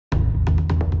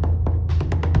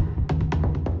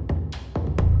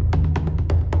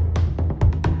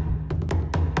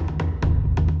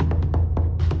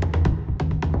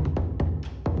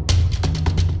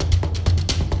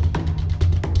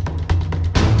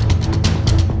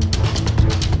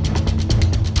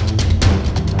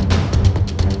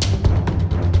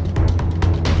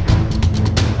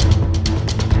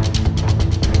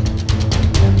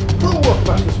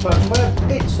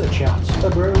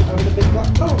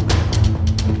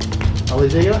while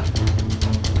he's here.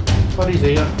 While he's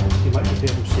here, you might just be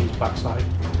able to see his backside.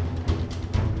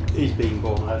 He's being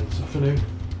born early this afternoon.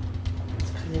 It's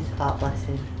because his heart, bless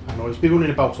him. I know, he's been running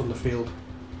about on the field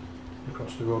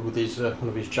across the road with his one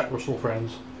of his Jack Russell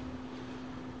friends.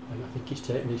 And I think he's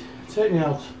taking it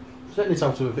out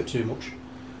of a bit too much.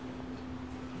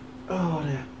 Oh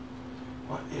dear.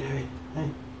 What are you doing? Hey,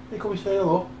 you coming saying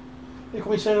hello? Are you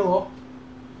coming saying hello?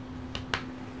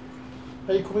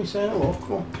 Are you coming saying hello?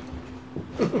 Come on.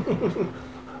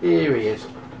 Here he is.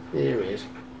 Here he is.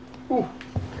 Ooh.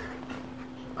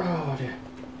 Oh dear.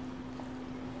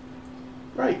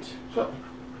 Right, so.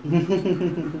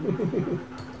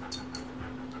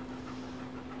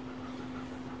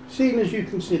 Seeing as you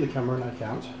can see the camera and I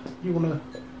can't, you want to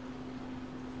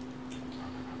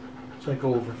take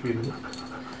over a few minutes?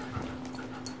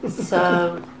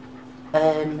 So,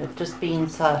 I've just been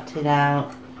sorting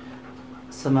out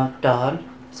some of Dawn,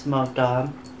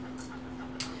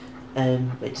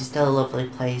 which is still a lovely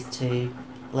place to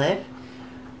live.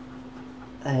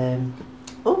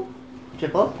 Oh,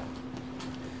 dribble.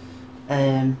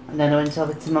 And then I went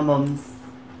over to my mum's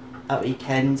at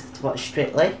weekend to watch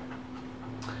Strictly.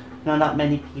 No, not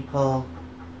many people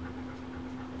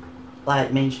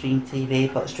like mainstream TV,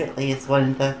 but Strictly is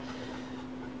one of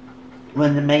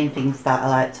the main things that I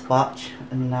like to watch.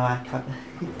 And now I can't.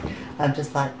 I'm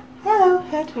just like, hello,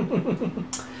 head.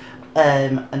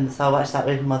 And so I watched that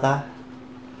with mother.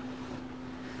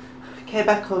 Came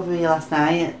back over here last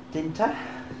night, didn't I?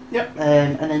 Yep.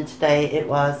 And then today it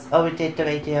was. Oh, we did the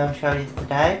radio show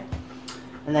yesterday,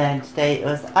 and then today it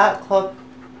was art club,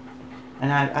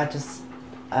 and I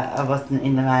wasn't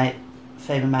in the right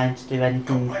frame of mind to do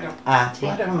anything arty.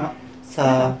 I don't know.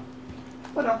 So.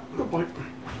 I don't. Good point.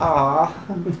 Aww.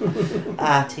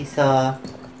 Arty. So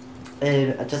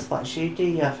I just watched you do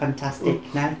your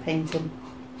fantastic knife painting.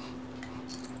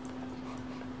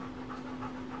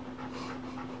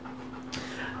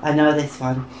 I know this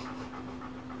one.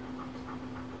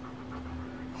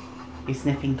 You're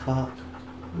sniffing cork.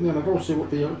 Yeah, I've got to see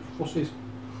what the fuss is.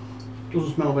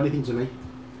 Doesn't smell of anything to me.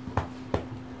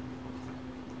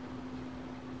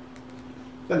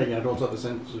 Then again, I don't have the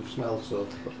sense of smell, so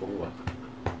that's probably why.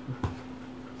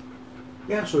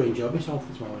 Yeah, so I enjoyed myself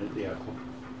this morning at the art club.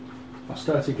 I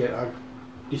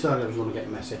decided I was going to get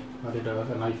messy. I did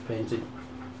a knife painting,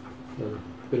 a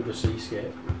bit of a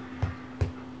seascape.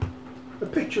 A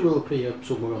picture will appear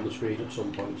somewhere on the screen at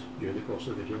some point during the course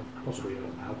of the video, possibly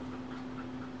not now.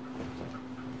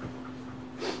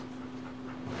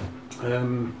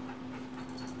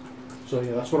 So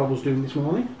yeah, that's what I was doing this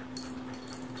morning.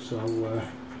 So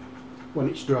when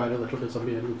it's dried a little bit, I'll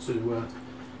be able to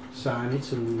sign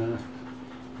it and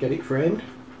get it framed.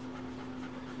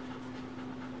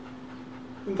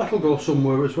 And that'll go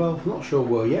somewhere as well. Not sure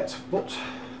where yet, but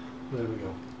there we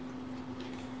go.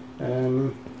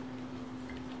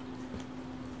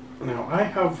 Now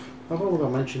I've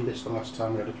already mentioned this the last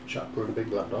time we had a chat brew and a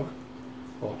big black dog,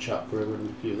 or chat brew and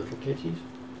a few little kitties.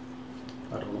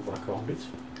 I don't know what I called it.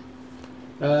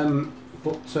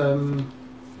 But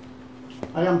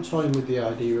I am toying with the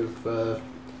idea of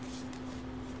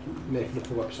making up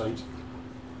a website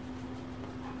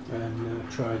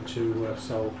and trying to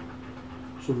sell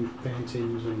some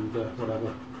paintings and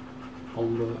whatever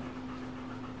on there.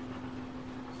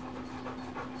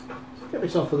 Get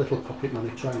myself a little pocket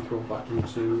money, try and throw back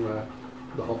into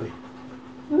the hobby.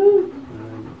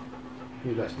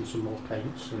 Invest in some more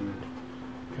paints and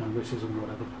canvases and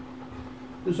whatever.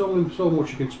 There's only so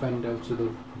much you can spend out of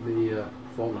the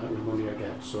fortnightly money I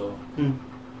get, so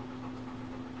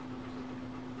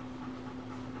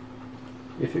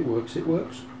if it works, it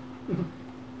works.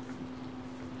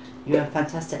 You're a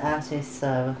fantastic artist,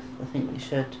 so I think you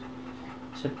should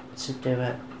do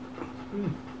it.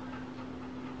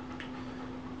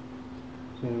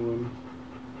 So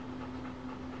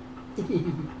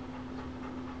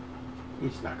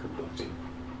he's knackered, bless him.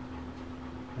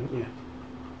 Ain't you?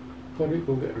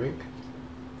 Go get a drink.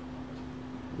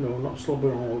 No, not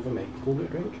slobbering all over me. Go get a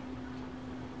drink.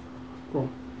 Go on.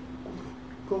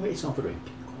 Go get yourself a drink.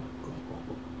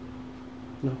 Go.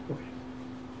 No, okay.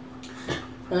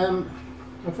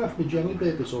 I've left my jelly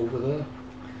babies over there.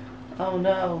 Oh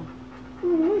no.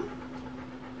 Oh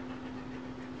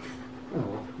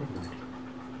well, never mind.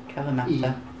 Cover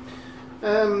matter.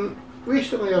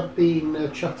 Recently I've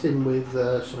been chatting with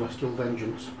Celestial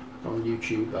Vengeance on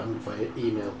YouTube and via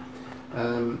email.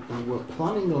 And we're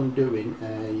planning on doing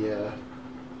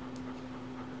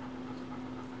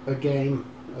a game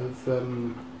of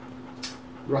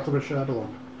Wrath of a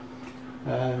Shadowlong.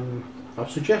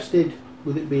 I've suggested,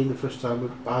 with it being the first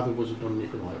time either of us have done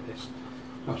anything like this,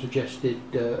 I've suggested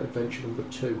adventure number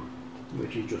 2,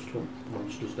 which is just hunt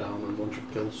monsters down, and once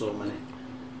you've killed so many,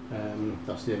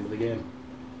 that's the end of the game.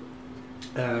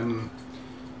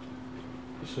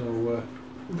 So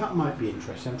that might be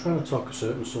interesting. I'm trying to talk a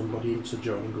certain somebody into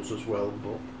joining us as well,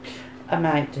 but I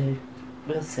might do.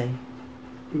 We'll see.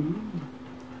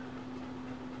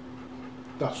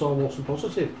 That's almost a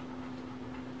positive.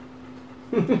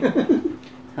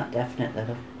 Not definite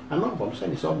though. I'm not, but I'm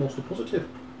saying it's almost a positive.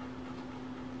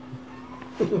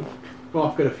 Well,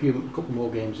 I've got a couple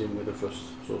more games in with her first,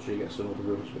 so she gets to know the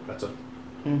rules a bit better.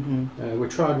 We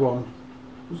tried one,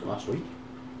 was it last week?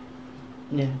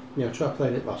 Yeah. Yeah, I tried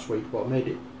playing it last week, but I made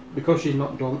it, because she's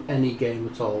not done any game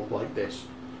at all like this,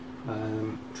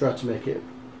 tried to make it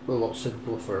a lot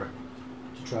simpler for her,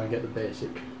 to try and get the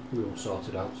basic rules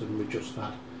sorted out, and we just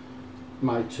had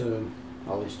my turn,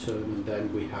 Ali's turn, and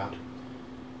then we had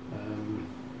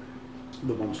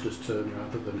the monster's turn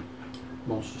rather than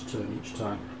monster's turn each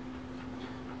time.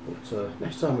 But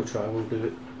next time we try, we'll do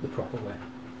it the proper way,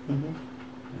 and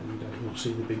you'll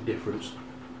see the big difference,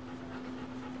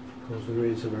 because there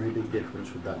is a very big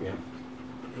difference with that game.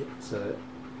 It's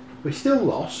we still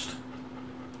lost.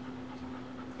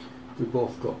 We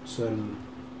both got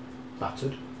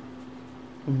battered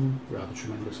rather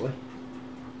tremendously,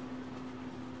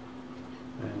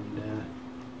 and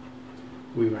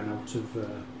we ran out of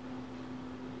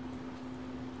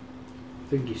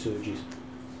thingy surges,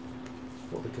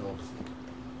 what they're called.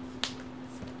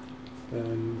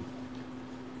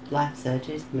 Life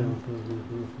surges? No,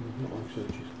 not life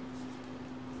surges.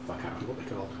 I can't remember what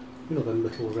they're called. You know, the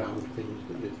little round things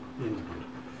that you in the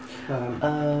hand.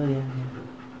 Oh yeah.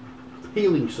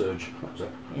 Healing surge, that was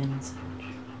it. Healing surge.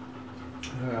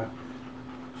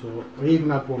 So we even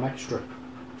had one extra,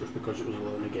 just because it was a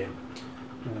learner game,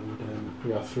 and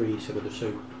we had 3 instead of the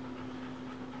 2,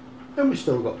 and we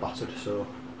still got battered. So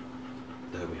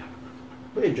there we are.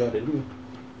 We enjoyed it, didn't we?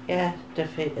 Yeah, the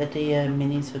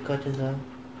minis were good as well.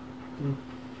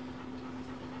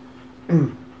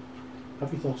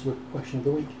 Have you thought of the question of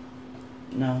the week?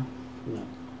 No. No.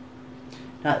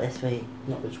 Not this week.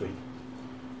 Not this week.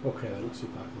 Okay, then let's see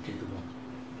if I can think of one.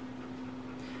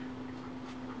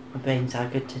 My brain's so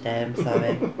good today, I'm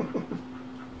sorry.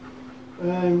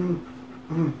 I'm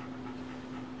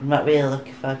not really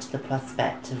looking forward to the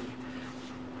prospect of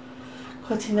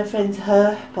cutting a friend's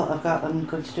hair, but I'm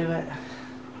going to do it.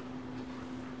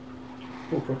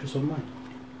 What project's on mine?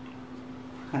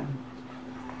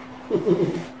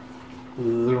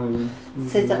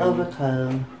 Scissor over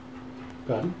comb.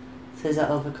 Pardon? Scissor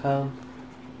over comb.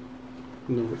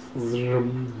 No.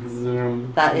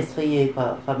 That is for you,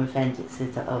 but for my friend it's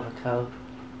scissor over comb.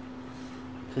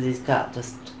 Because he's got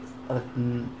just a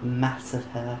massive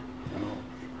hair. I know.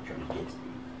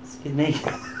 Excuse me.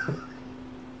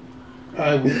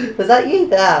 Was that you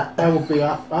there? I would be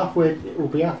halfway. It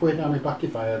would be halfway down my back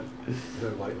if I had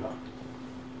hair like that.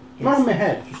 Yes. Not on my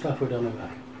head, just halfway down my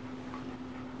back.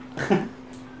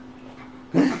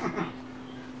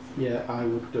 Yeah, I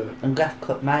would. I'm going to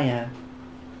cut my hair.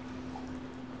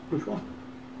 Which one?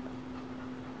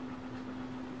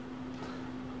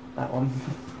 That one.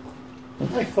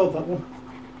 I thought that one.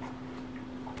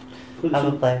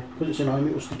 Probably. Because it's annoying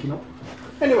me, it was sticking up.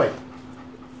 Anyway.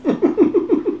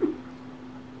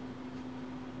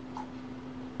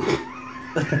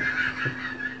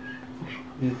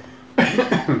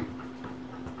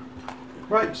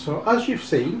 Right, so as you've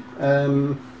seen,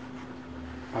 I'm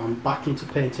back into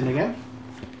painting again.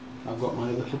 I've got my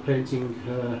little painting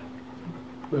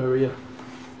area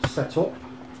set up,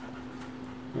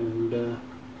 and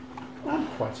I'm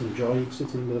quite enjoying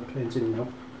sitting with the painting now.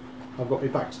 I've got my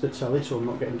back to the telly, so I'm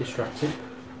not getting distracted.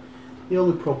 The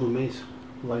only problem is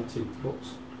lighting, but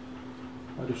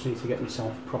I just need to get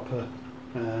myself a proper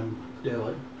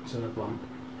daylight lamp,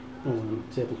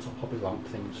 tabletop hobby lamp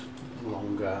things,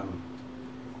 long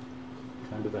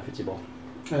kind of effectable.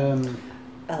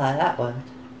 I like that word.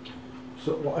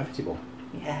 So what effectable?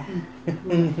 Yeah.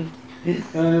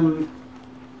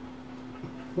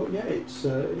 But yeah,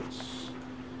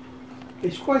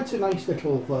 it's quite a nice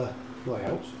little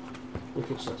layout,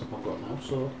 little setup I've got now.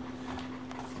 So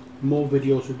more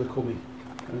videos will be coming,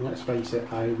 and let's face it,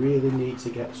 I really need to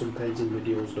get some painting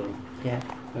videos done. Yeah.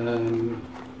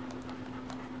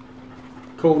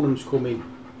 Conan's coming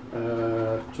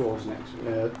towards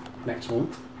next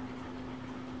month.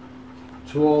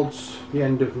 Towards the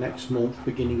end of next month,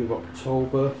 beginning of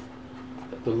October,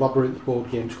 the Labyrinth board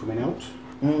game's coming out.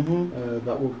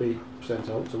 That will be sent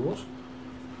out to us.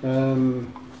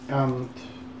 And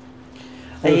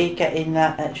are you getting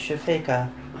that extra figure?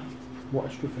 What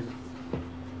extra figure?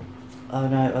 Oh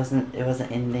no, it wasn't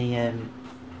in the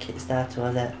Kickstarter,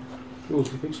 was it? It was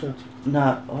the Kickstarter.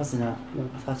 No, it wasn't it? No.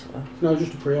 I thought it was. No,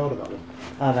 just a pre-order that one.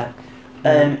 Oh,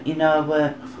 right. You know,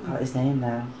 I forgot his name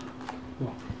now.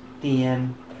 What? The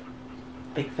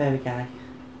big furry guy.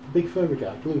 Big furry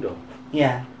guy, Prelude.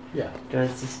 Yeah. Yeah. There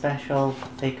was a special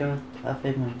figure of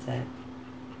him, wasn't it?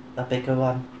 A bigger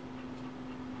one.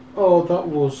 Oh, that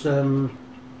was. Oh,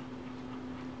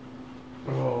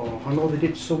 I know they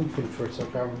did something for it. I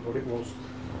can't remember what it was.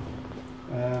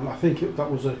 I think that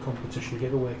was a competition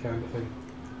giveaway kind of thing.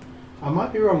 I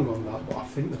might be wrong on that, but I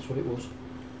think that's what it was.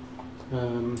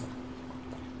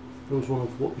 It was one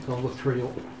of what we call the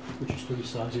 3-up, which is 3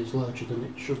 sizes larger than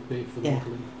it should be for the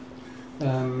modelling.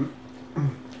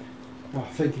 I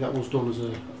think that was done as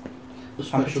a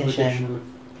special edition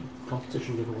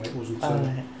competition giveaway. It wasn't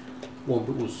one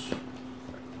that was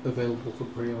available for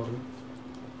pre-ordering.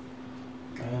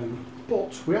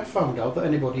 But we have found out that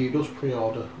anybody who does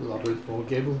pre-order the Labyrinth board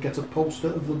game will get a poster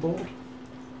of the board.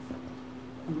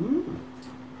 Mm.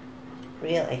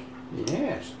 Really?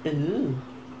 Yes. Ooh.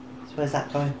 So where's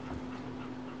that going?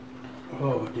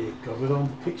 Oh dear God, with all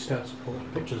the Kickstarter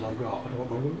pictures I've got, I don't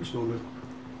know where it's going to.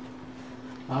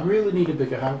 I really need a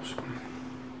bigger house.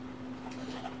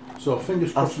 So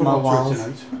fingers crossed for more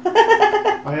tonight.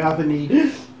 I either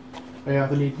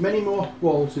need many more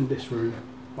walls in this room,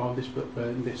 or in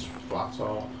this flat,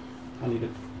 or I need a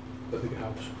bigger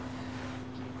house.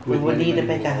 We need a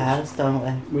bigger house, don't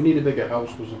we? We need a bigger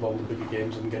house because of all the bigger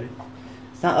games I'm getting.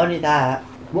 It's not only that.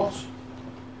 What?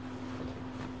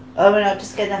 Oh, we're not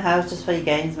just getting a house just for your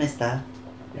games, mister?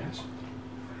 Yes.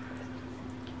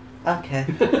 Okay.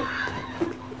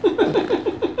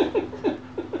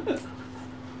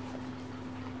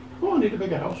 Oh, I need a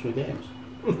bigger house with games.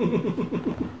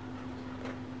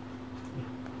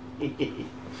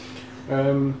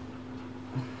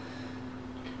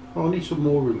 Well, I need some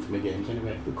more room for my games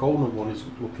anyway. The corner one is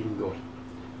looking good.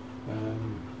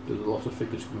 There's a lot of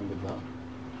figures coming with that.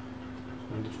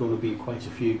 And there's going to be quite a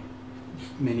few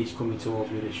minis coming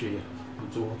towards me this year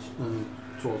and towards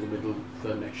the middle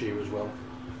of next year as well.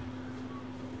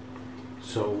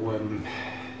 So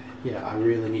yeah, I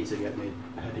really need to get my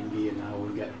head in gear now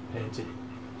and get painted.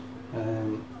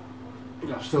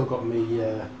 I've still got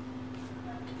my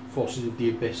Forces of the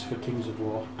Abyss for Kings of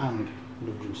War and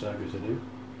Dungeon Saga to do.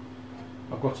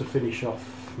 I've got to finish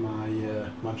off my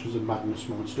Mansions of Madness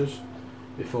monsters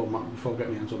before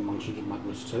getting my hands on Mansions of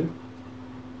Madness 2.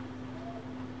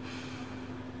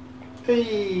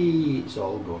 Hey, it's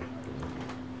all good.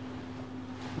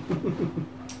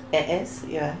 It is,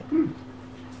 yeah.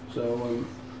 So,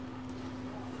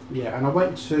 yeah, and I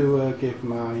went to give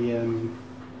my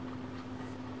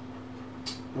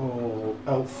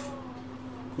elf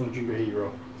Ginger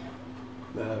Hero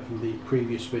from the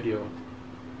previous video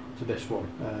to this one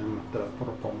that I put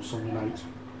up on Sunday night.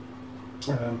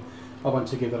 I went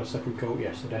to give that a second coat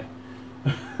yesterday,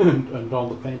 and all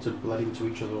the paint had bled into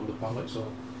each other on the palette, so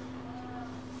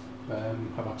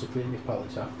I've had to clean my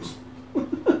palette out.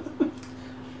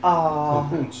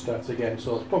 And start again,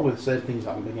 so it's probably the same things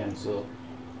happened again, so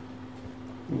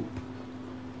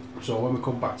when we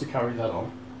come back to carry that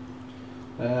on,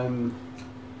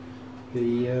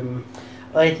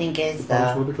 only thing is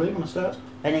though, will be clean when I start.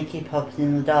 when I keep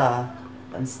opening the door,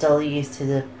 I'm still used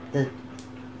to the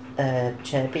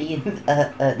chirping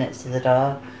next to the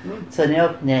door. So when I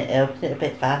open it a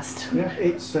bit fast. Yeah,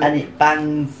 it's and it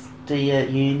bangs the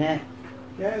unit.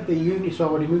 Yeah, the unit's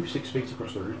already moved 6 feet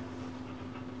across the room.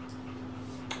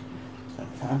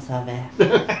 I'm sorry.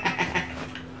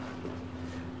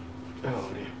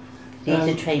 Oh dear.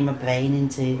 Need to train my brain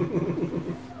into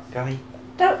going,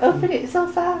 don't open it so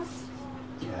fast.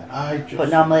 Yeah, But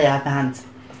normally I have my hands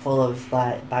full of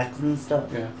like bags and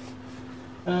stuff. Yeah.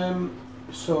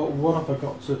 So what have I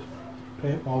got to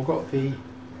paint? Well, I've got the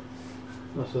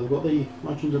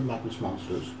Mansions of Madness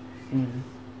monsters.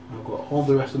 I've got all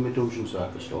the rest of my Dungeon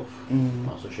Saga stuff.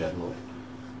 That's a shed load.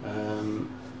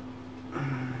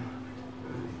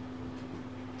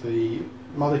 The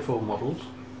Malifaux models.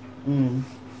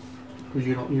 Because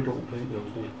you don't paint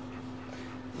those, do you?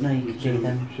 No, you can do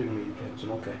them. You paint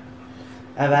them, okay.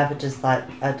 I'd rather just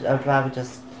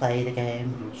play the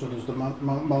game. So there's the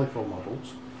Malifaux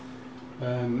models.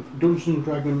 Dungeons and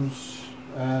Dragons,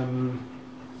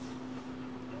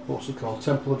 what's it called?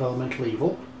 Temple of Elemental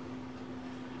Evil.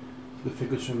 The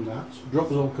figures from that. Drop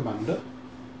Zone Commander.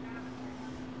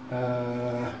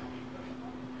 Oh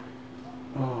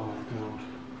god.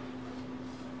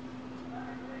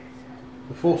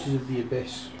 The Forces of the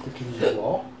Abyss for Kings of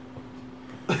War.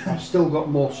 I've still got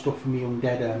more stuff from the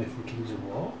Undead Army from Kings of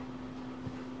War.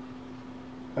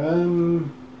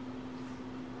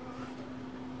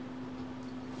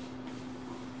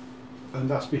 and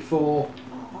that's before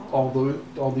all the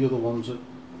other ones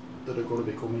that are going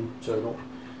to be coming turn up.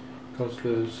 Because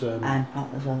there's I'm hot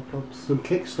as well, Bubs. some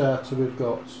Kickstarter. We've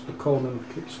got the Conan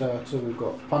Kickstarter. We've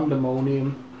got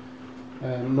Pandemonium,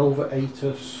 Nova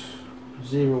Atus,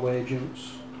 Zero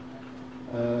Agents.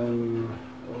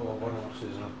 What else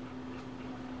is there?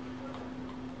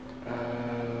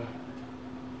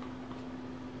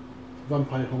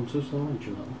 Vampire Hunters. Did I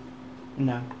mention that one?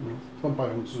 No. No. Vampire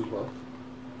Hunters as well.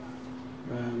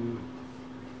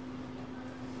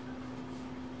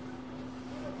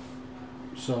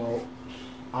 So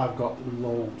I've got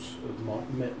loads of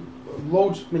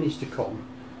minis to come,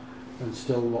 and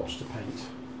still lots to paint.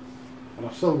 And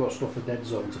I've still got stuff for Dead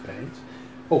Zone to paint.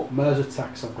 Oh, Mars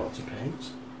Attacks I've got to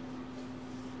paint.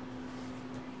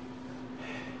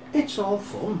 It's all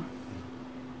fun.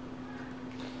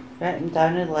 Write them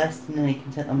down on the list and then you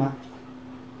can take them off.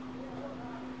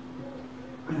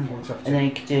 I'm going to have to. And then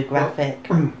you could do a graphic.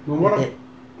 Well, what with it.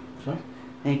 Sorry?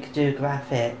 And you could do a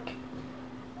graphic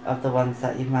of the ones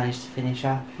that you've managed to finish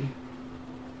off.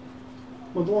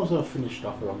 Well, the ones that I've finished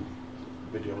off are on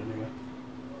video anyway.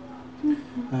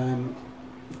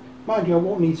 Mind you, I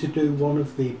won't need to do one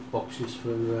of the boxes for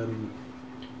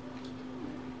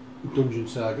Dungeon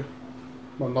Saga.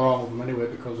 Well, not all of them anyway,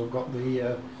 because I've got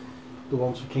the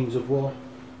ones for Kings of War,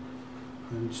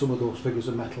 and some of those figures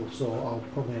are metal, so I'll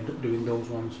probably end up doing those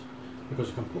ones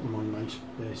because I can put them on nice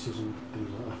bases and things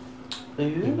like that.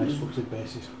 Ooh. Nice footed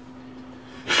bases.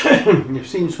 You've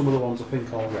seen some of the ones I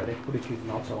think already, but if you've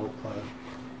not, I'll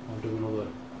do another.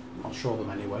 I'll show them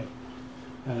anyway.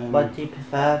 What do you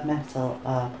prefer, metal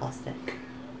or plastic?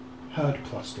 Hard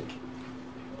plastic.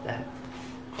 Yeah.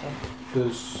 Okay.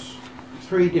 There's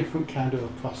 3 different kind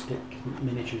of plastic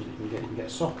miniatures that you can get. You can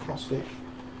get soft plastic,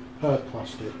 hard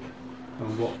plastic,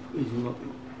 and what is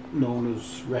known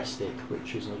as restic,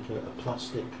 which is like a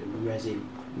plastic and resin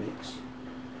mix.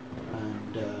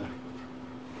 And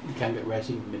you can get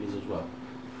resin minis as well,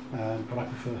 but I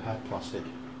prefer hard plastic.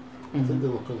 I think they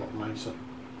look a lot nicer,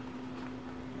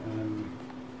 and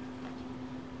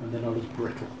they're not as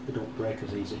brittle. They don't break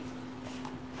as easy,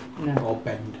 or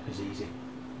bend as easy.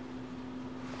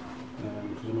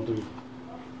 Because I know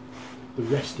the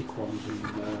restic ones and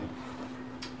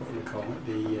what do you call it,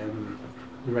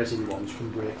 the resin ones can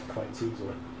break quite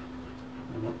easily,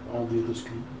 and all the others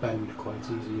can bend quite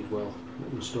easily as well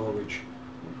in storage.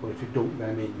 But if you dunk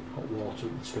them in hot water,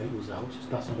 it straightens out.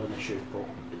 That's not an issue, but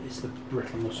it's the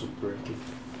brittleness of breaking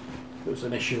that's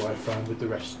an issue I found with the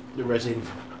resin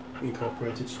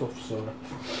incorporated stuff. So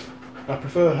I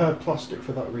prefer hard plastic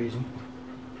for that reason.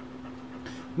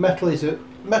 Metal's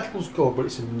good, but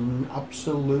it's an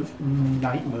absolute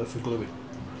nightmare for gluing.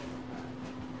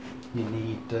 You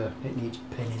need it needs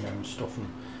pinning and stuff, and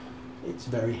it's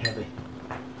very heavy.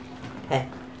 Okay.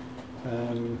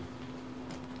 I'm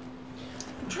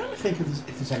trying to think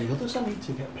if there's any others I need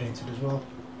to get painted as well.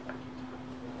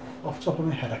 Off the top of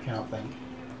my head, I can't think.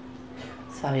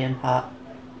 Sorry, I'm hot.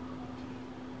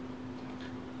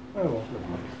 Oh well, never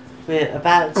mind. We're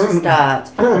about to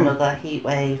start another heat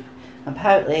wave.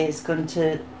 Apparently it's going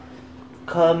to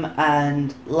come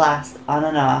and last on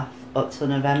and off up to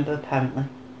November, apparently.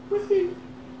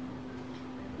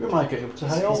 We might get up to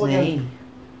high all again.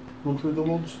 Run through the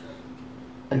woods.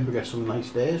 And we get some nice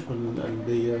days when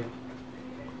the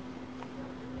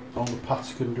all the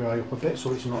paths can dry up a bit,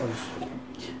 so it's not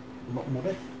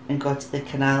muddy. And go to the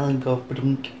canal and go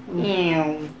badunk,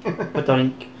 meow,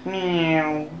 badunk,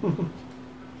 meow.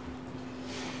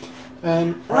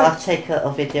 I'll take a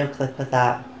little video clip of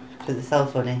that because it's so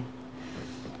funny.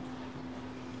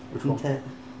 Which one?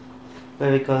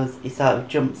 Where he sort of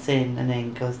jumps in and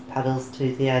then goes paddles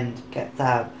to the end, gets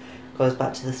out, goes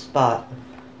back to the spot,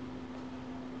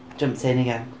 jumps in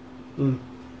again.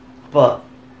 But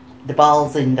the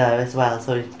ball's in there as well,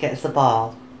 so he gets the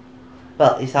ball.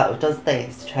 But he sort of does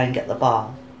this to try and get the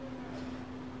ball.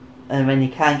 And when he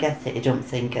can't get it, he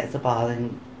jumps in, gets the ball,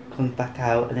 and comes back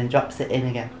out, and then drops it in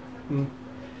again.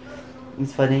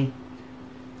 It's funny.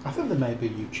 I think there may be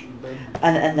YouTube.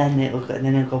 And then it'll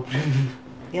go.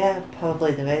 Yeah,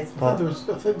 probably there is. But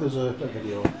I think there's a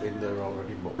video in there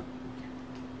already, but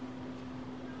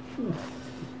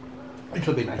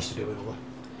it'll be nice to do another.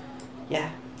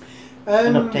 Yeah.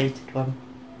 An updated one.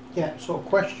 Yeah. So,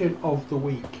 question of the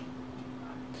week.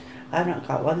 I've not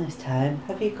got one this time.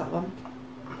 Have you got one?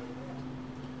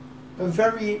 A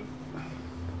very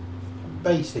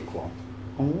basic one.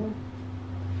 Oh.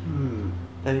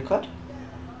 Very good.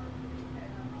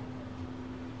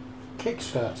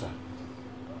 Kickstarter.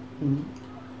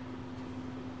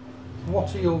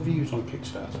 What are your views on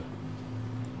Kickstarter?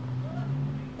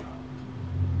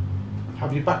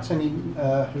 Have you backed any?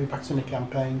 Have you backed any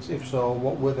campaigns? If so,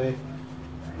 what were they?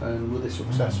 And were they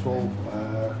successful?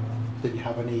 Did you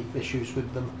have any issues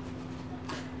with them?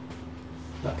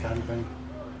 That kind of thing.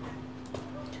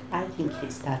 I think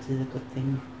Kickstarter is a good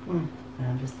thing. Mm. And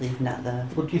I'm just leaving that there.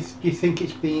 But do you think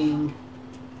it's being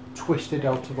twisted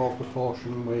out of all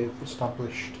proportion with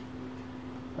established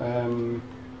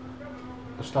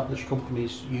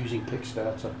companies using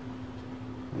Kickstarter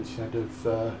instead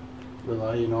of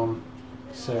relying on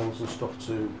sales and stuff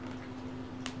to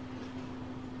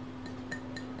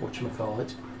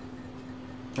whatchamacallit,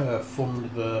 fund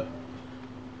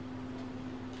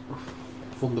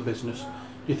the business?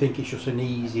 Do you think it's just an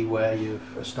easy way of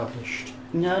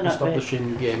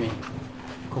establishing gaming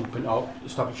company or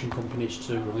establishing companies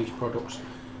to release products?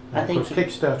 I think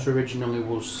because Kickstarter originally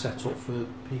was set up for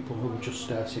people who were just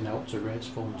starting out to raise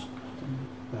funds.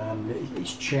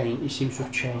 It's changed. It seems to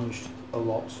have changed a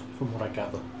lot from what I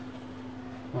gather.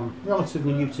 I'm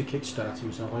relatively new to Kickstarter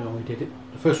myself. I only did it.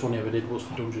 The first one I ever did was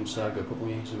for Dungeon Saga a couple of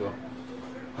years ago,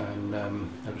 and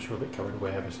I just got a bit carried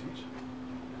away ever since.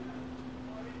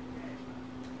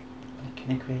 I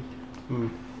can agree.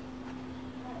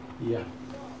 Yeah.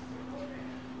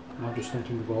 I'm just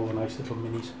thinking of all the nice little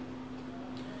minis.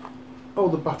 Oh,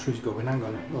 the battery's going. Hang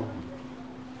on. Oh.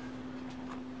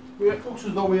 Yeah, it looks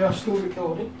as though we are still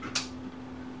recording.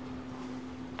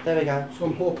 There we go. So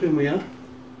I'm hoping we are.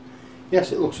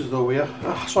 Yes, it looks as though we are.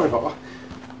 Sorry about that.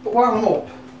 But while I'm up,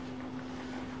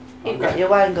 You've got your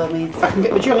wine gummies. I can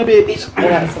get my jelly babies. Oh,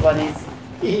 that's the bunnies.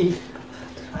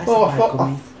 Oh, I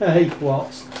thought. Hey,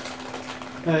 what?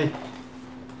 Hey.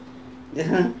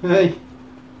 Hey.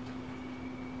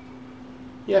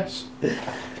 Yes.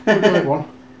 Great one.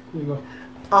 There you go.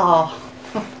 Oh.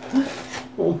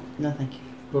 Oh. No, thank you.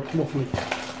 Good, come off me.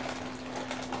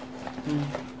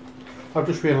 I've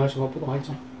just realised I've got to put the lights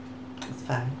on. It's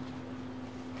fine.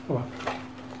 Oh well.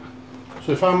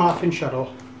 So if I'm half in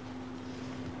shadow,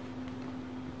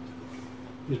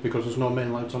 it's because there's no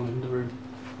main lights on in the room.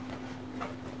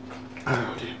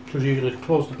 Oh dear. Because usually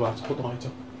close the lights, put the light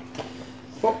on.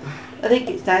 But I think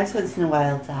it's nice once in a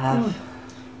while to have.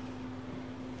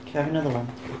 Can you have another one?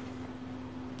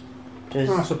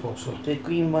 I suppose so. Do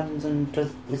green ones and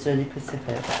is there any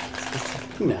specific?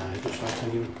 Nah, just like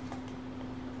any.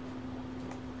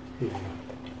 Yeah.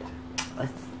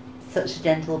 It's such a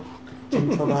gentle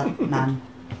man.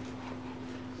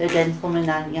 You're a gentleman,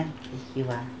 aren't you? Yes, you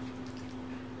are.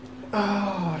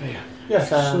 Oh dear. Yes.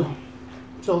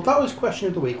 So that was question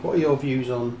of the week. What are your views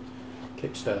on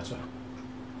Kickstarter?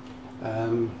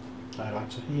 I'd like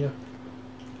to hear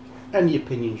any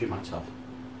opinions you might have,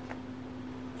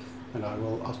 and I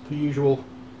will, as per usual,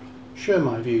 share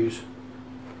my views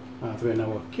either in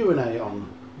our Q&A on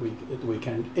at the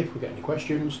weekend if we get any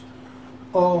questions,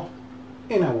 or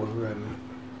in our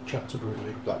chat to Brew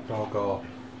with Black Dog, or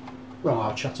well,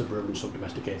 our chat to Brew and some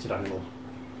domesticated animal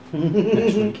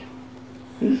next week.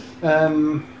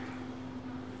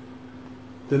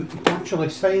 Actually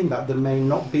saying that, there may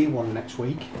not be one next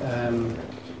week.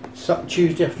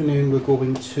 Tuesday afternoon we're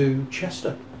going to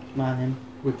Chester. Morning.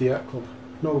 With the Art Club.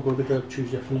 No, we're going to be there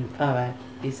Tuesday afternoon. Alright,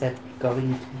 you said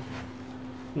going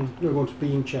to. We're going to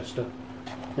be in Chester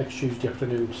next Tuesday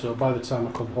afternoon, so by the time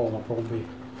I come home I'll probably be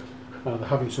either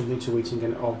having something to eat and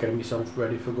getting myself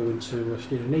ready for going to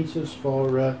Steven and Eaters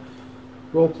for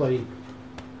role playing.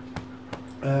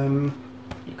 You're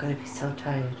going to be so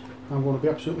tired. I'm going to be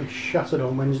absolutely shattered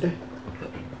on Wednesday.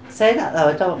 Saying that though,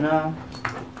 I don't know.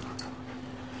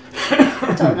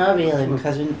 I don't know really,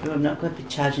 because we're not going to be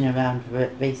charging around,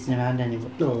 racing around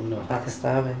anymore. Oh no, I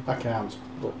can't.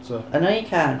 But I know you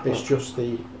can't. It's just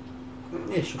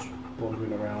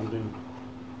wandering around, and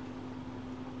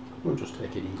we'll just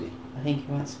take it easy. I think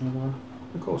he wants another one.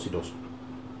 Of course he does.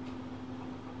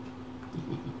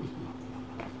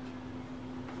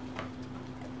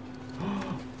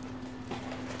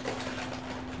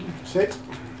 Sit.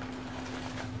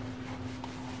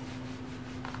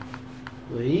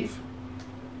 Leave.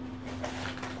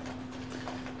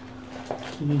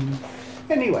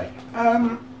 Anyway,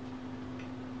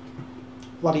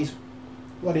 laddies,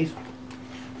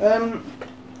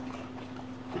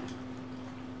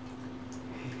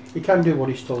 he can do what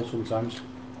he's told sometimes,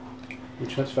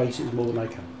 which, let's face it, is more than I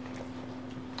can.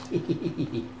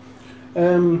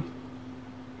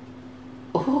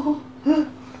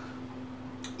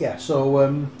 Yeah, so I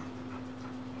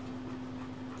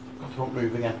can't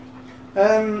move again.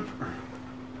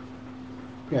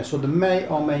 Yeah, so there may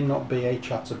or may not be a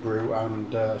chat to Brew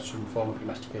and some form of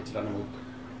domesticated animal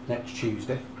next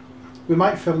Tuesday. We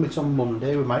might film it on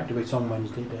Monday, we might do it on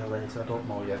Wednesday, a day later, I don't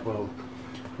know yet. We'll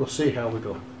see how we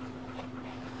go.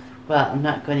 Well, I'm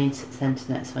not going into the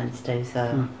centre next Wednesday,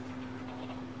 so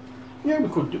Yeah, we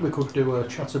could do a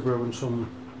chatter brew and some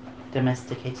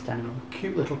domesticated animal.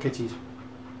 cute little kitties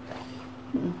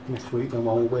Mm. next week. Then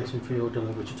while we're waiting for your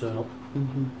delivery to turn up.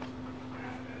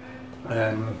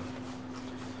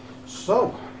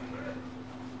 So,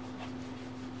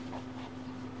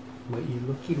 what are you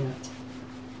looking at?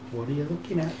 What are you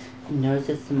looking at? He knows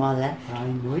there's some more left. I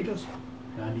know he does,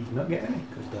 and he's not getting any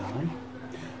because they're mine.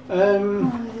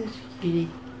 Oh, that's cutie.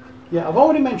 Yeah, I've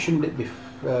already mentioned it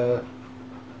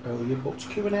earlier, but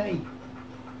Q&A.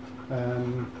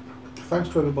 Thanks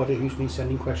to everybody who's been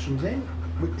sending questions in.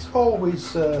 It's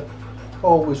always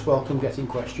welcome getting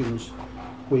questions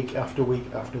week after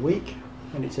week after week,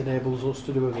 and it enables us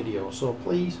to do a video. So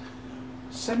please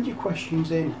send your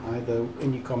questions in either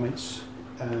in your comments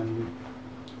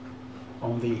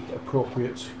on the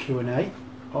appropriate Q&A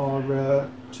or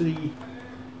to the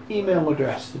email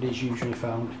address that is usually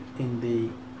found in the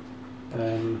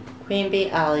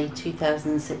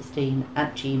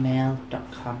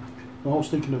queenbeealley2016@gmail.com. I was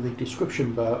thinking of the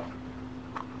description bar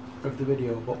of the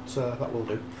video, but that will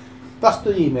do. That's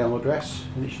the email address,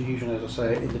 and it's usually, as I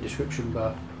say, in the description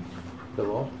bar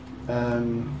below.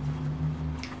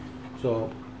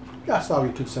 So that's how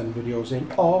you can send videos in,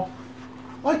 or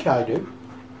like I do,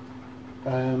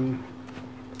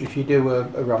 if you do a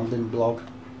rambling blog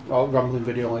or rambling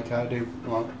video like I do,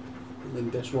 like in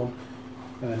this one,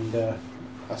 and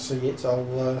I see it,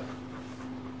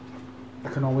 I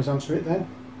can always answer it then.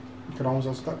 You can always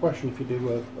answer that question if you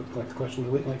do like a question of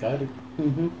the week like I do.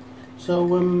 So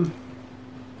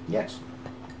yes,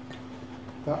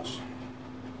 that's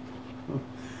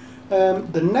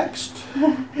the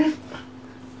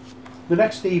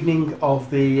next evening of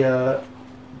the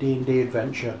D&D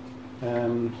adventure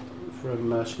from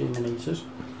Steam and Eaters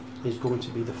is going to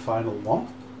be the final one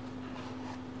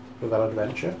of that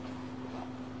adventure.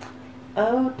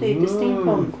 Oh, the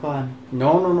steampunk one.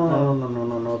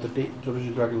 No, the Dungeons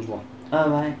and Dragons one. Oh,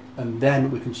 right. And then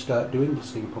we can start doing the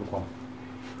steampunk one.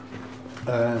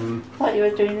 Thought you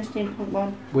were doing the steampunk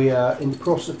one. We are in the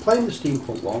process of playing the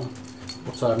steampunk one,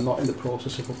 but I'm not in the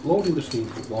process of uploading the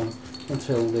steampunk one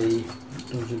until the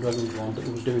Dungeons and Dragons one that I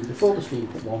was doing before the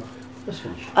steampunk one is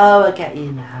finished. Oh, I get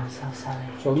you now. So sorry.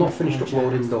 So I've not finished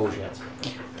uploading those yet.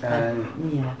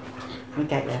 Yeah, I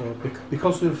get you. So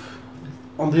because of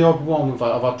on the odd one,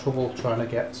 I've had trouble trying to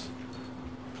get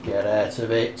out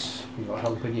of it. You're not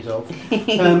helping yourself.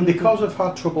 Because I've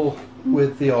had trouble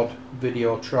with the odd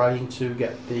video trying to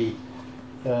get the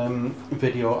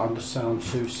video and the sound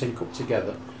to sync up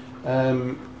together.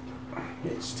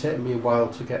 It's taken me a while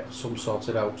to get some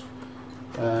sorted out.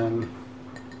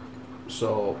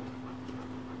 So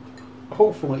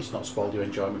hopefully it's not spoiled your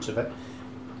enjoyment of it.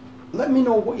 Let me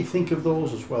know what you think of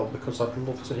those as well, because I'd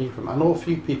love to hear from them. I know a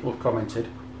few people have commented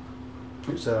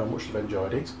how much they've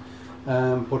enjoyed it,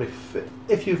 but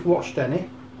if you've watched any,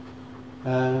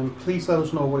 please let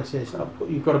us know what it is.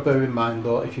 You've got to bear in mind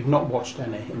though, if you've not watched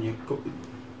any and you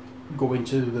go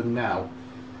into them now,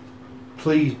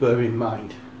 please bear in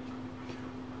mind,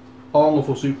 all of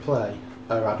us who play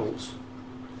are adults.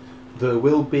 There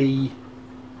will be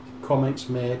comments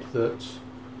made that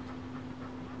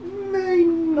may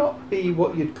not be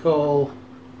what you'd call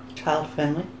Child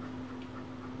friendly.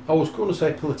 I was going to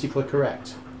say politically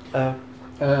correct, Oh.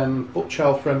 but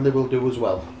child friendly will do as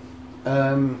well.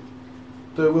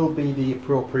 There will be the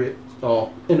appropriate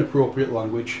or inappropriate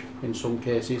language in some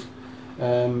cases,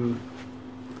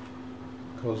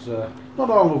 because not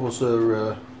all of us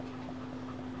are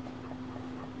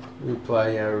who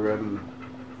play are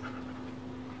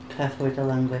Careful with the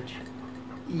language.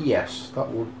 yes, that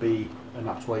would be an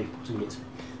apt way of putting it.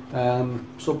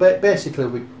 So basically,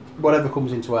 whatever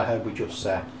comes into our head, we just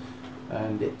say,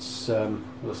 and it's as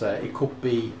I say, it could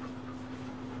be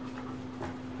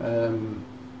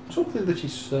something that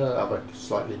is either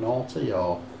slightly naughty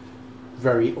or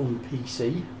very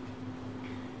un-PC.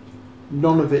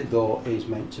 None of it though is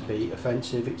meant to be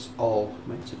offensive. It's all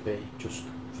meant to be just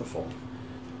for fun.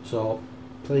 So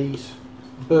please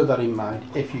bear that in mind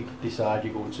if you decide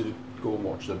you're going to go and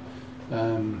watch them.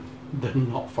 They're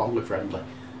not family friendly.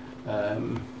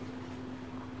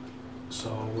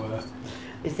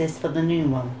 Is this for the new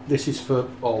one? This is for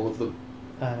all of them.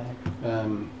 Alright.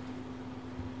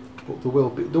 But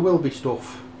there will be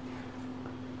stuff.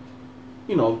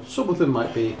 You know, some of them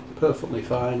might be perfectly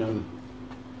fine and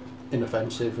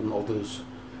inoffensive, and others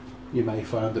you may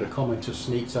find that a comment has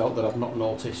sneaked out that I've not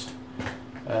noticed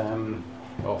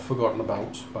or forgotten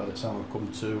about by the time I've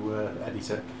come to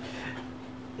edit it.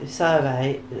 It's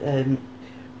alright.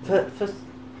 For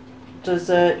Does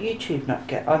YouTube not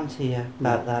get onto you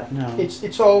about that? No.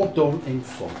 It's all done in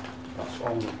fun. That's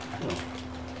all. You know.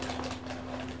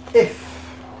 If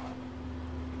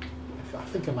I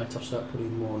think I might have started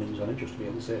putting warnings on it just to be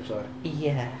on the safe side.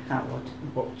 Yeah, that would.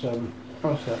 But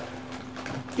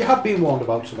you have been warned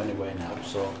about them anyway now,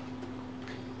 so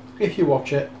if you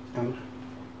watch it, and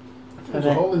there's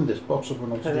a hole in this box of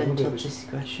an parental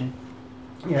discretion.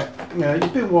 Yeah,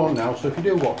 you've been warned now, so if you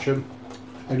do watch them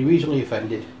and you're easily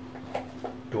offended,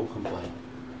 don't complain.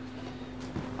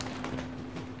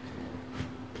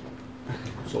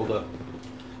 So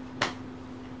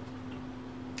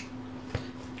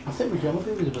I think we've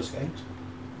have escaped.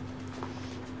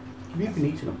 Have you been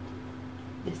eating them?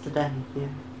 Yesterday, yeah.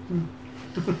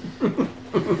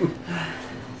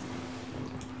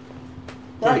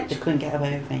 Right. They couldn't get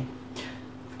away with me.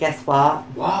 Guess what?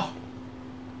 What?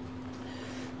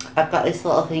 I've got this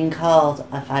little thing called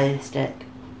a Fire Stick.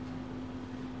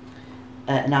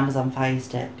 An Amazon Fire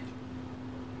Stick.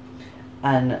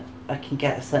 And I can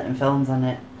get certain films on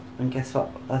it. And guess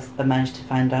what I managed to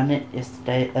find on it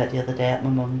the other day at my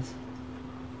mum's?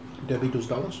 Debbie Does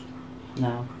Dallas?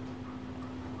 No.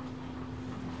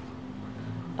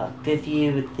 I'll give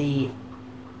you the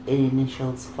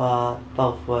initials for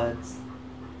both words.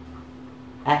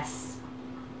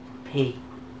 S.P.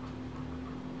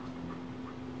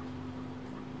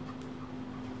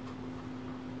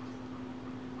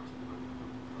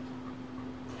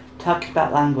 Talk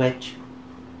about language.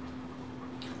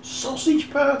 Sausage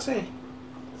Party?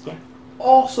 Yeah.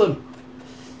 Awesome!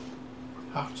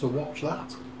 Have to watch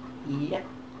that. Yep.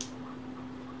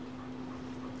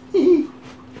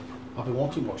 I've been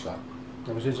wanting to watch that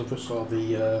ever since I first saw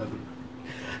the.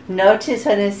 Notice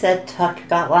when I said talk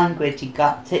about language, you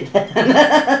got it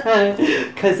then.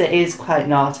 Because it is quite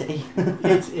naughty.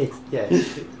 That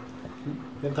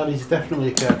is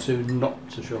definitely a cartoon not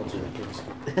to show to the kids.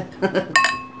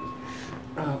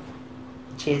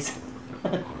 Cheers.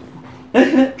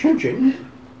 Chin chin.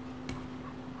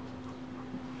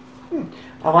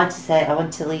 I want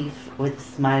to leave with a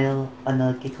smile and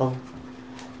a giggle.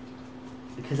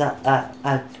 Because I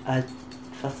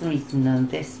for some reason on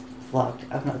this vlog,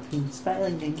 I've not been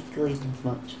smiling and giggling as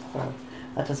much, so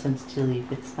I just wanted to leave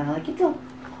with a smile and a giggle.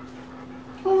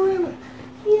 Oh really?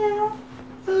 Yeah.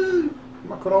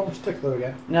 I could always tickle her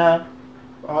again. No.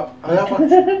 I have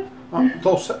actually,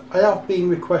 I have been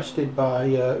requested by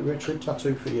Richard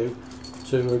Tattoo for You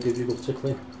to give you a good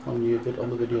tickling on the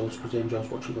videos because he enjoys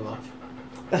watching the live.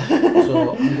 So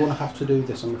I'm going to have to do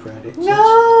this, I'm afraid.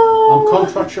 I'm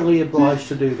contractually obliged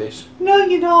to do this. No,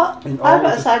 you're not. I'm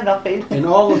not saying nothing. In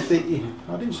all of the,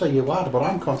 I didn't say you are, but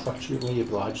I'm contractually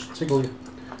obliged to tickle you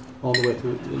all the way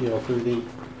through, through the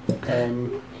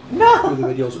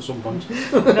videos at some point.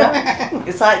 No,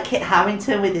 it's like Kit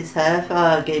Harington with his hair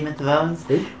for Game of Thrones.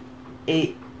 Who?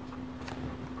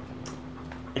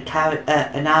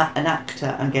 An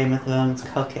actor on Game of Thrones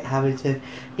called Kit Harington.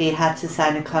 He had to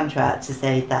sign a contract to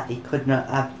say that he could not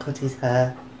have cut his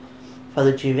hair for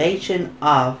the duration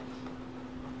of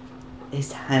his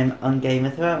time on Game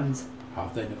of Thrones.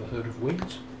 Have they never heard of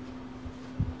wigs?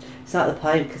 It's not the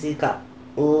point because he's got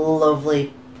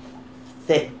lovely,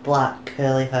 thick, black,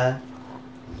 curly hair.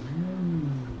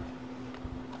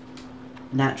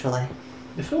 Naturally.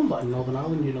 They filmed that in Northern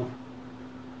Ireland, you know.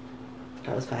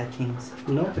 That was Vikings.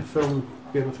 No, they filmed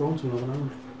Game of Thrones in Northern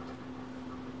Ireland.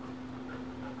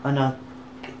 Oh no,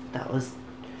 that was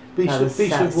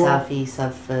southeast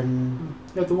of.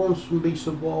 Yeah, the ones from Beasts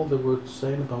of War, they were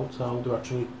saying about how they're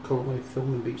actually currently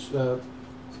filming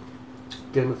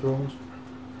Game of Thrones.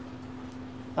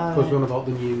 Because one about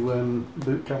the new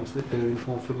boot camps that they're doing,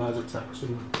 one for Mars Attacks,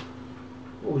 and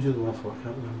what was the other one for? I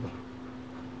can't remember.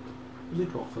 Was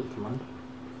it Drop Fleet Command?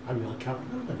 I really can't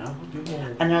remember now. What do you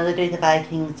know? I know they do the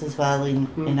Vikings as well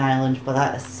in Ireland, but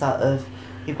that's sort of,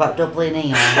 you've got Dublin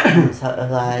here, sort of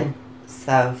like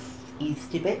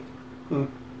south-easty bit,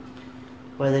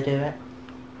 where they do it.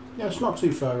 Yeah, it's not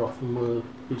too far off from where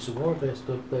Beasts of War based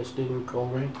in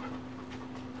Coleraine.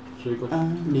 So you go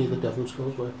near the Devil's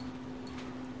Causeway.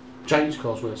 Giant's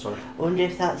Causeway, sorry. I wonder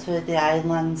if that's where the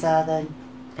Ironlands are then,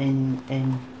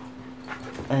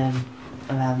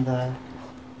 around there.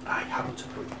 I haven't.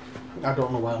 I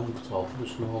don't know Ireland at all.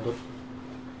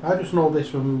 I just know this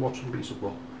from watching Beasts of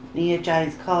War. Near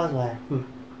Giant's Causeway.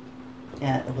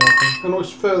 Yeah, it will be. I know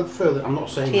it's further. I'm not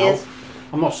saying Cheers.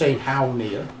 I'm not saying how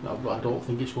near. I don't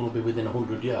think it's going to be within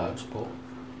 100 yards, but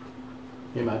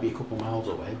it might be a couple of miles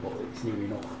away. But it's near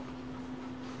enough.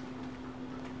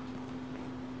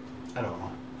 I don't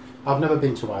know. I've never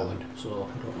been to Ireland, so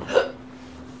I don't know.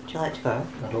 Would you like to go?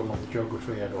 I don't know the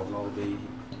geography. I don't know the.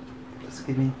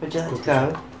 Excuse me. Would you like to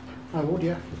go? I would,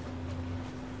 yeah.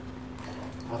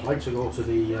 I'd like to go to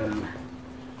the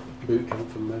boot camp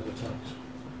from Mars Attacks.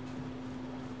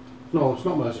 No, it's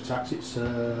not Mars Attacks, it's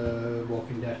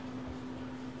Walking Dead.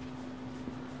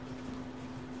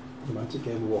 Romantic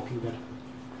game of Walking Dead.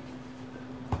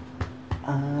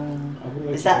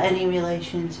 Is that any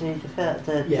relation to the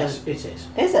film? Yes, it is.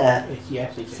 Is it?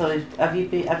 Yes, it is. So have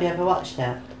you ever watched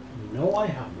it? No, I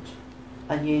haven't.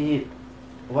 Are you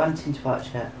wanting to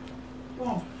watch it?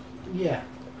 Well, yeah.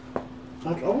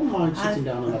 I wouldn't mind sitting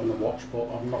down and having a watch, but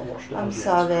I've not watched it. I'm as yet.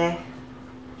 sorry.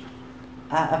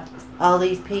 All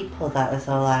these people that are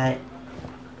so like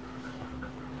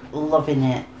loving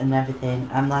it and everything,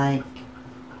 I'm like,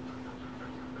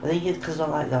 I think it's because I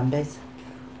don't like zombies.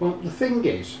 Well, the thing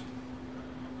is,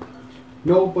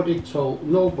 nobody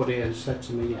has said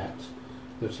to me yet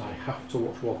that I have to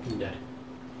watch Walking Dead.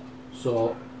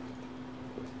 So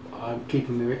I'm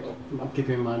keeping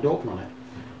my mind open on it.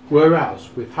 Whereas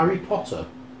with Harry Potter,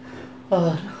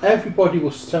 everybody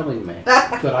was telling me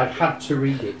that I had to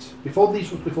read it before the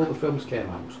films came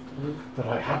out. That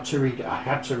I had to read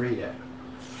it.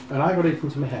 And I got it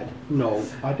into my head. No,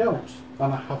 I don't,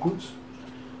 and I haven't.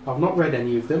 I've not read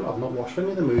any of them. I've not watched any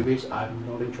of the movies. I'm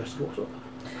not interested whatsoever.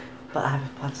 But Harry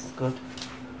Potter's good.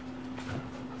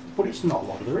 But it's not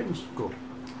Lord of the Rings good.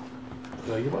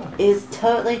 There you are. It's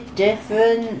totally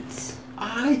different.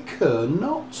 I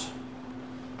cannot.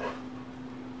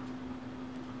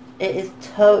 It is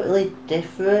totally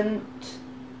different.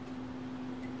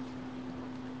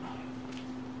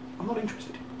 I'm not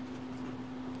interested.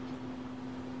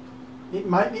 It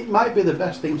might be the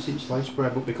best thing since sliced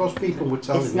bread, but because people were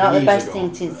telling me it's not the best ago,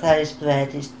 thing since sliced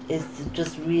bread. It's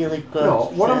just really good.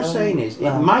 No, what I'm film. saying is,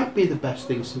 it might be the best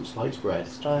thing since sliced bread,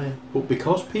 Story. but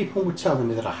because people were telling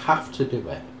me that I have to do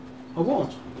it, I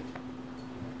won't.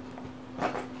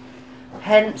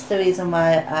 Hence the reason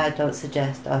why I don't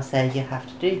suggest or say you have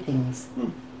to do things.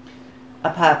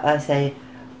 Apart, I say,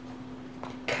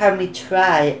 can we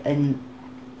try and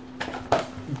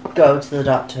go to the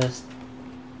doctors?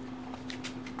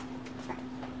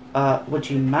 Would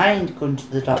you mind going to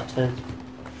the doctor?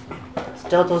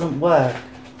 Still doesn't work.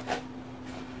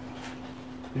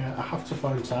 Yeah, I have to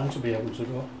find time to be able to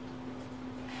go.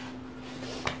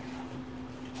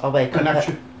 Or wake And up.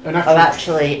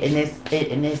 actually, in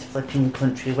this flipping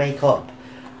country, wake up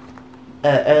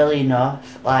early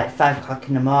enough, like 5 o'clock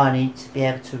in the morning, to be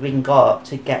able to ring up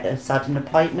to get a sudden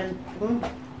appointment.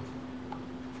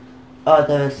 Or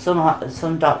there's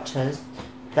some doctors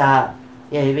that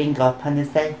you ring up and they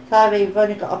say, sorry, we've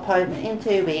only got an appointment in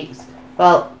 2 weeks.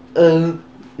 Well, you're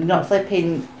not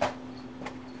flipping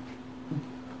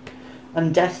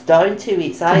on death's door in 2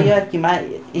 weeks, are you? You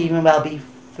might even well be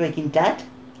frigging dead.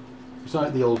 it's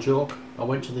like the old joke. I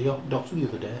went to the doctor the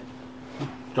other day. The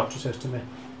doctor says to me,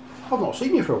 I've not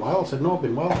seen you for a while. I said, no, I've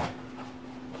been well.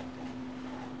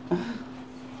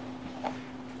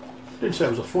 Didn't say it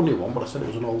was a funny one, but I said it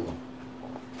was an old one.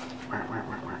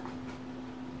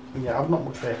 Yeah, I've not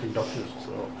much faith in doctors,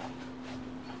 so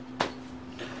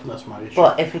that's my issue.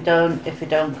 But if we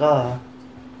don't go,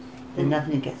 then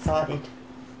nothing gets sorted.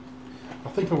 I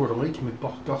think I would have leaked my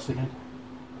boss again.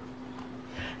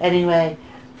 Anyway,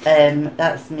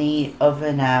 that's me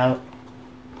over now.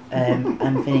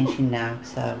 I'm finishing now,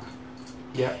 so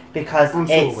Yeah. because I'm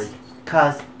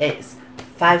it's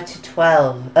 5 to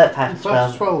 12. 5 to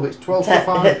 12. 12. It's 12 to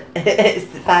 5. It's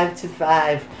 5 to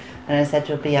 5, and I said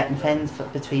we'll be at friends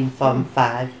between 4 and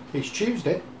 5. It's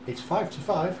Tuesday. It's 5 to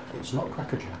 5. It's not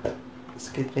crackerjack. This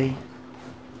could be.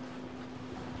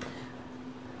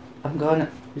 I'm going.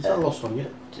 Is that lost on you?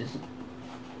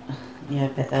 Yeah, a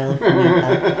bit early for me.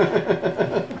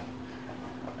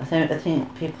 I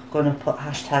think people are going to put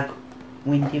hashtag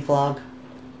windy vlog.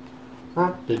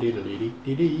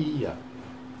 Yeah.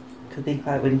 Could be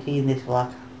quite windy in this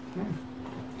vlog.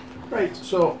 Right,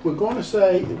 so we're going to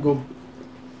say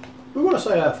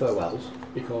our farewells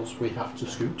because we have to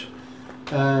scoot.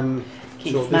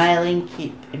 Keep so smiling,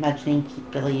 keep imagining, keep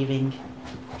believing.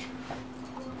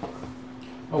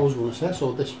 I was going to say,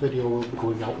 so this video will be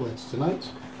going out later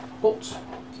tonight. But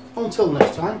until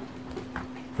next time,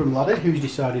 from Laddie, who's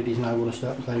decided he's now going to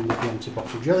start playing with the empty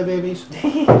box of jelly babies.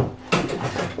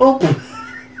 Oh.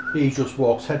 He just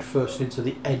walks headfirst into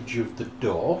the edge of the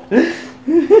door.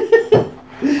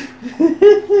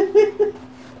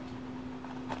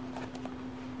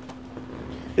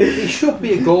 He should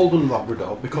be a golden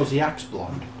Labrador because he acts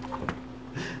blonde.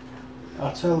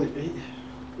 I tell you,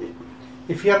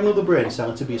 if he had another brain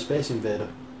cell, to be a space invader.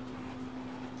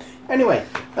 Anyway,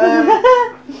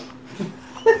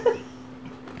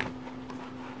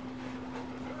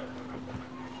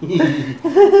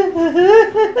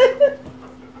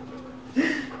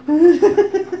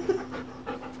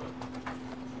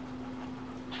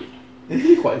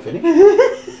 You're quite finished.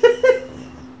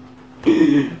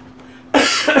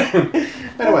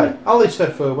 Anyway, Ali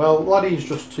said farewell. Laddie's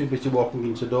just too busy walking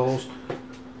into doors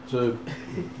to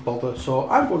bother, so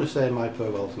I'm going to say my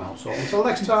farewells now. So until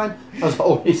next time, as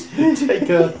always, take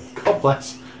care, God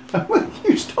bless, and will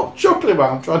you stop chuckling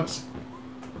while I'm trying to...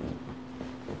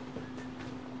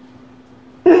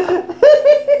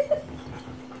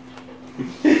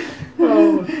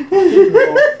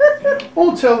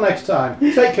 Until next time,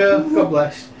 take care, God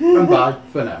bless, and bye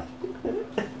for now.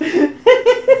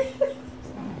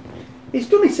 He's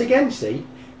done it again, see?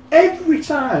 Every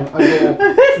time I go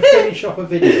to finish off a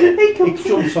video, it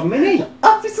jumps on me.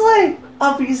 Obviously,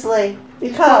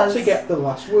 You've got because... to get the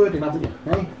last word in, haven't you?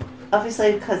 Eh?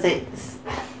 Obviously, because it's...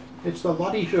 It's the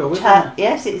Laddie Show, isn't it?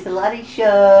 Yes, it's the Laddie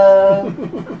Show.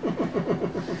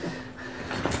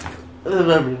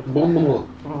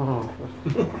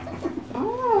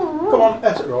 Come on,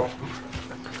 that's it, Ross.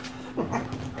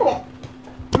 Come on.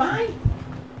 Mine.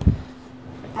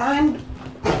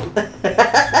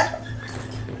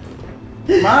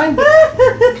 Mine.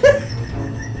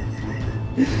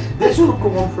 This will go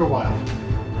on for a while.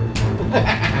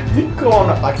 Go on,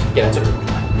 I can get it.